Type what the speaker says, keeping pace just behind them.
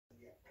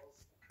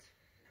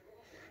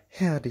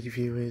Howdy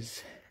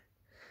viewers,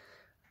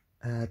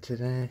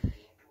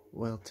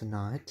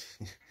 tonight,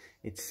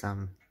 it's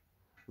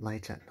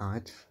late at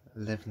night,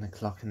 11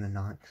 o'clock in the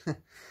night,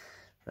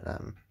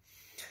 but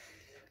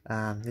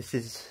this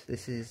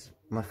is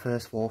my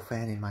first wall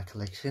fan in my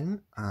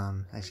collection,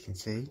 as you can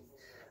see,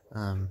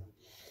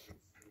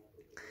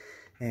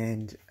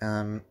 and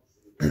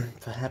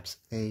perhaps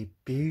a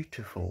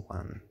beautiful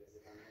one.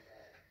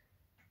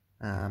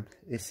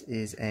 This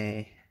is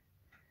a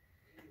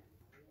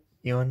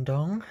Yuan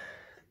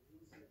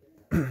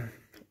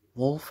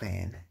wall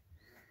fan.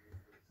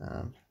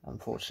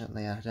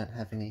 Unfortunately, I don't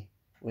have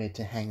anywhere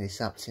to hang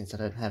this up since I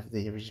don't have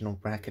the original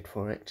bracket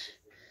for it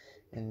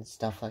and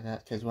stuff like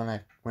that. Because when I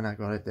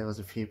got it, there was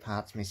a few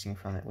parts missing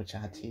from it, which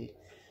I had to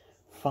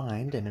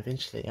find, and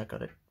eventually I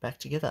got it back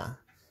together.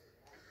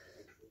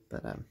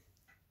 But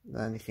the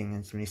only thing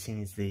that's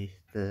missing is the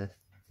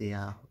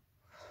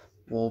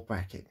wall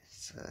bracket.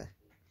 So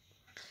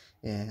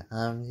yeah,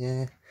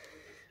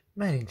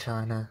 made in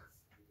China.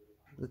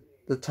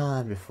 The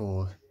time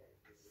before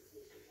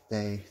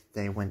they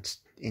went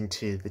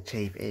into the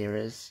cheap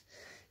eras.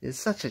 It's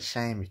such a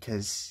shame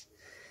because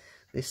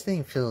this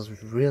thing feels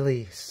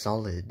really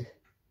solid.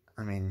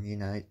 I mean, you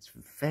know, it's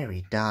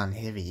very darn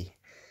heavy.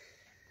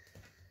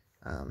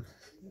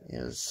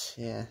 It was,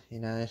 yeah, you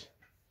know,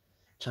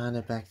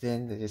 China back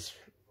then, they just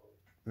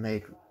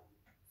made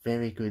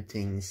very good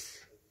things.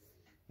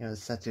 It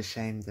was such a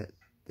shame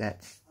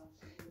that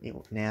it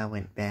now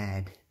went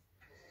bad.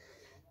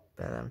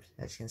 But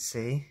as you can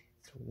see,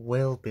 it's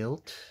well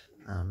built,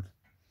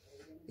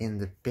 in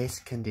the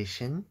best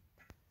condition,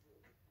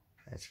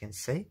 as you can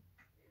see.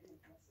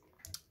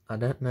 I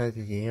don't know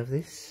the year of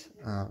this.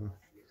 I'm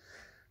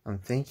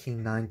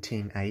thinking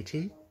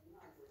 1980.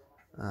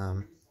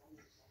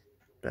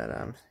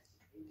 But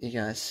you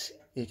guys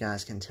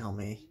can tell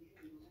me.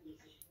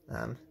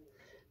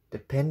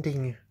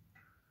 Depending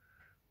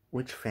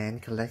which fan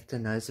collector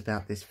knows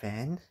about this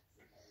fan,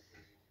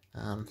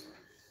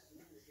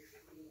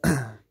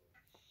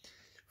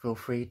 feel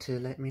free to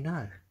let me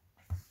know.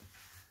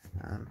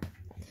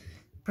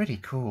 Pretty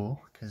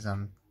cool, because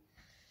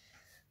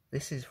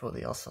this is for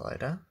the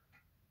oscillator.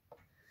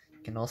 You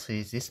can also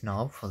use this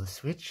knob for the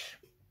switch,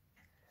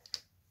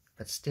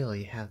 but still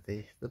you have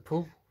the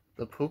pull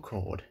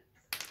cord.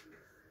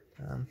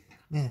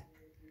 Yeah,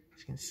 as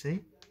you can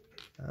see,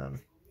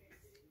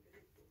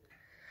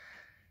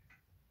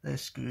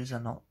 those screws are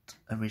not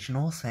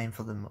original. Same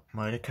for the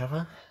motor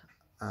cover.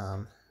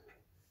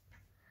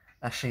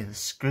 Actually, the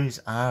screws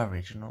are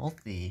original.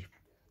 The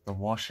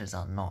washers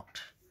are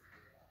not.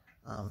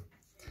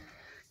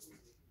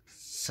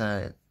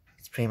 So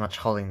it's pretty much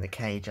holding the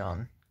cage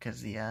on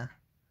because the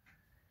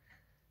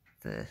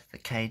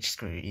cage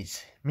screw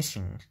is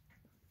missing,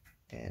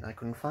 and I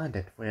couldn't find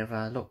it wherever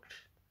I looked.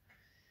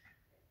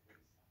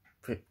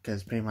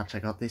 Because pretty much I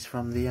got this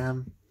from the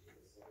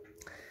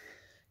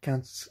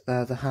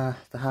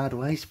hard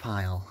waste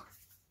pile,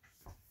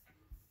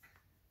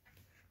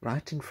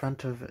 right in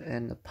front of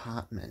an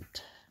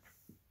apartment,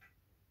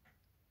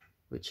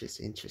 which is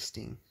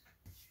interesting.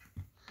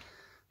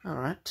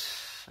 Alright,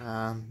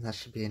 that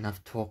should be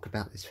enough talk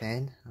about this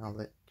fan. I'll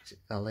let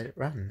it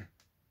run.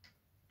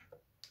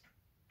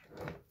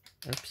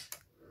 Oops,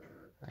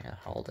 I gotta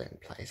hold it in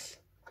place.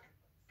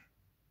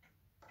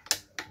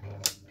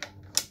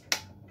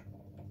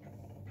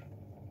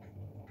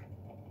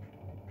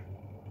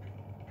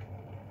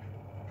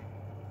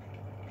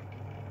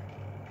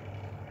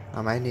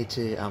 I may need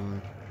to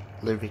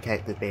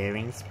lubricate the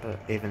bearings, but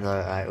even though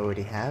I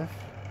already have.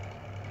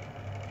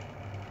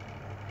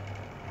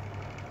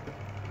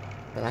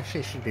 But actually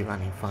it should be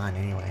running fine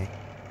anyway.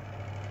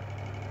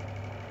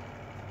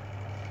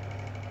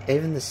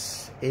 Even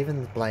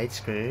the blade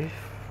screw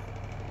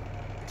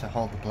to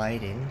hold the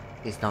blade in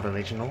is not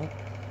original.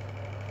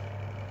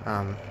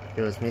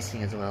 It was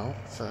missing as well,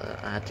 so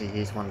I had to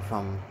use one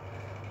from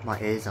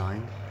my air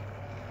zone.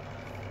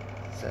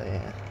 So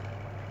yeah.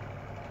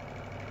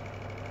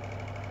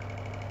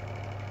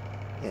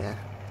 Yeah.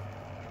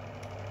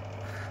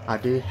 I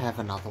do have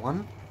another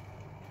one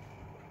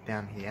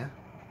down here,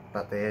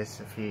 but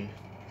there's a few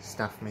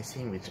stuff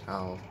missing which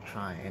I'll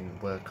try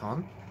and work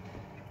on.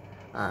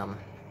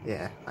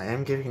 Yeah, I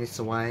am giving this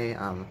away.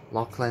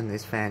 Lachlan,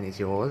 this fan is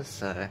yours,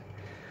 so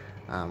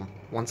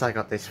once I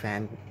got this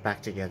fan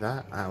back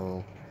together,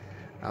 I'll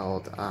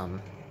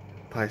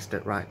post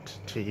it right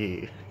to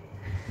you.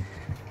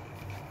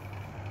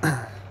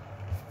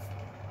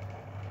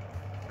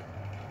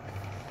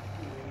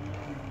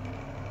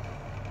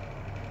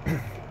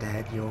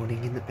 Dad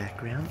yawning in the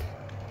background.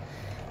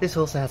 This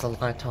also has a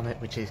light on it,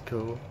 which is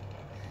cool.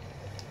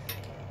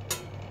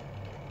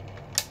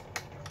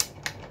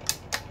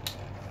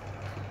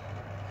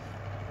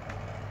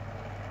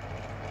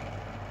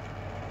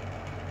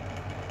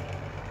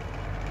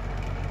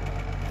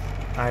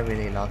 I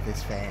really love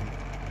this fan.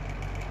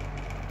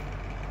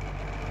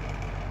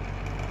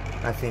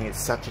 I think it's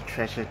such a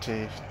treasure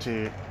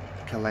to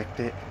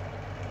collect it.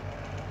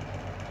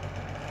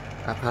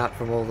 Apart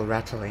from all the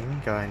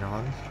rattling going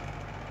on,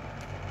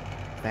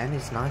 fan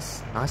is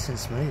nice and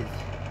smooth.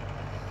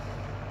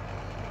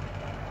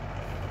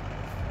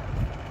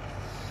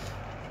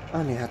 I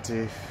only had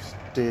to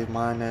do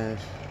minor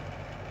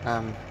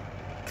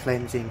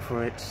cleansing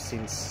for it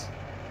since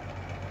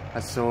I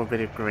saw a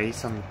bit of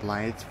grease on the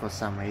blades for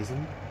some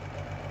reason.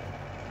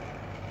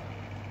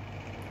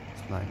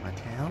 Just blow my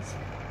towels.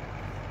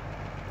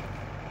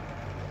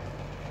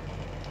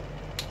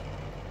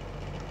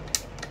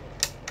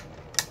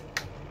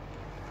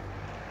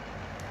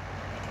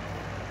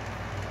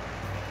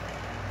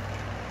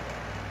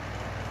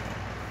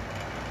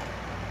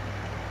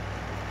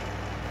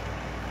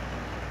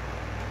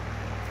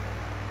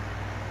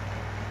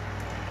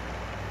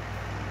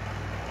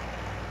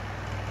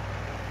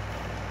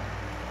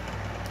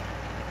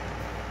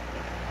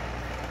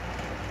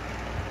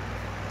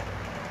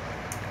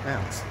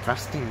 Wow, it's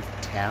thrusting the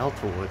towel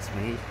towards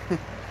me.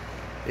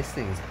 This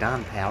thing's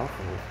darn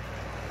powerful.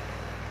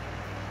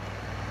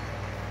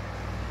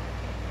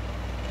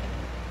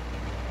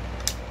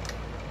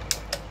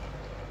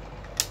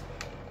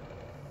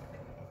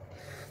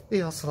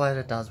 The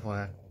oscillator does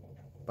work,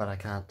 but I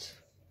can't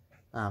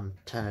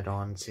turn it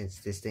on since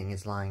this thing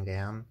is lying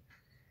down,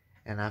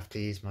 and I have to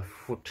use my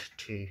foot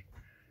to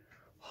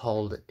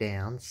hold it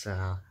down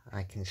so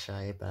I can show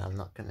you, but I'm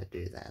not going to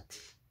do that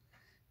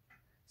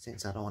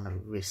since I don't want to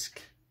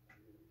risk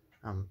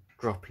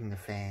dropping the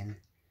fan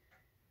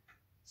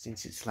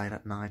since it's late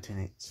at night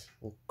and it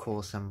will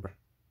cause some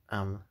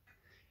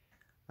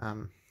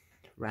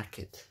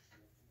racket.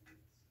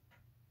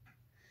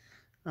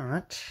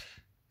 Alright,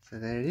 so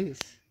there it is.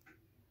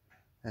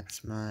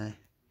 That's my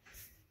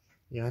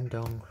Yuan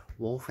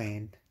wall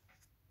fan.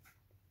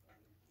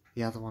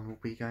 The other one will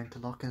be going to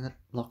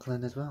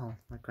Lachlan as well,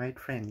 my great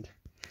friend.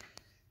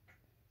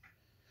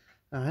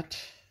 Alright,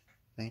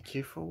 thank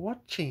you for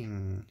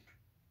watching.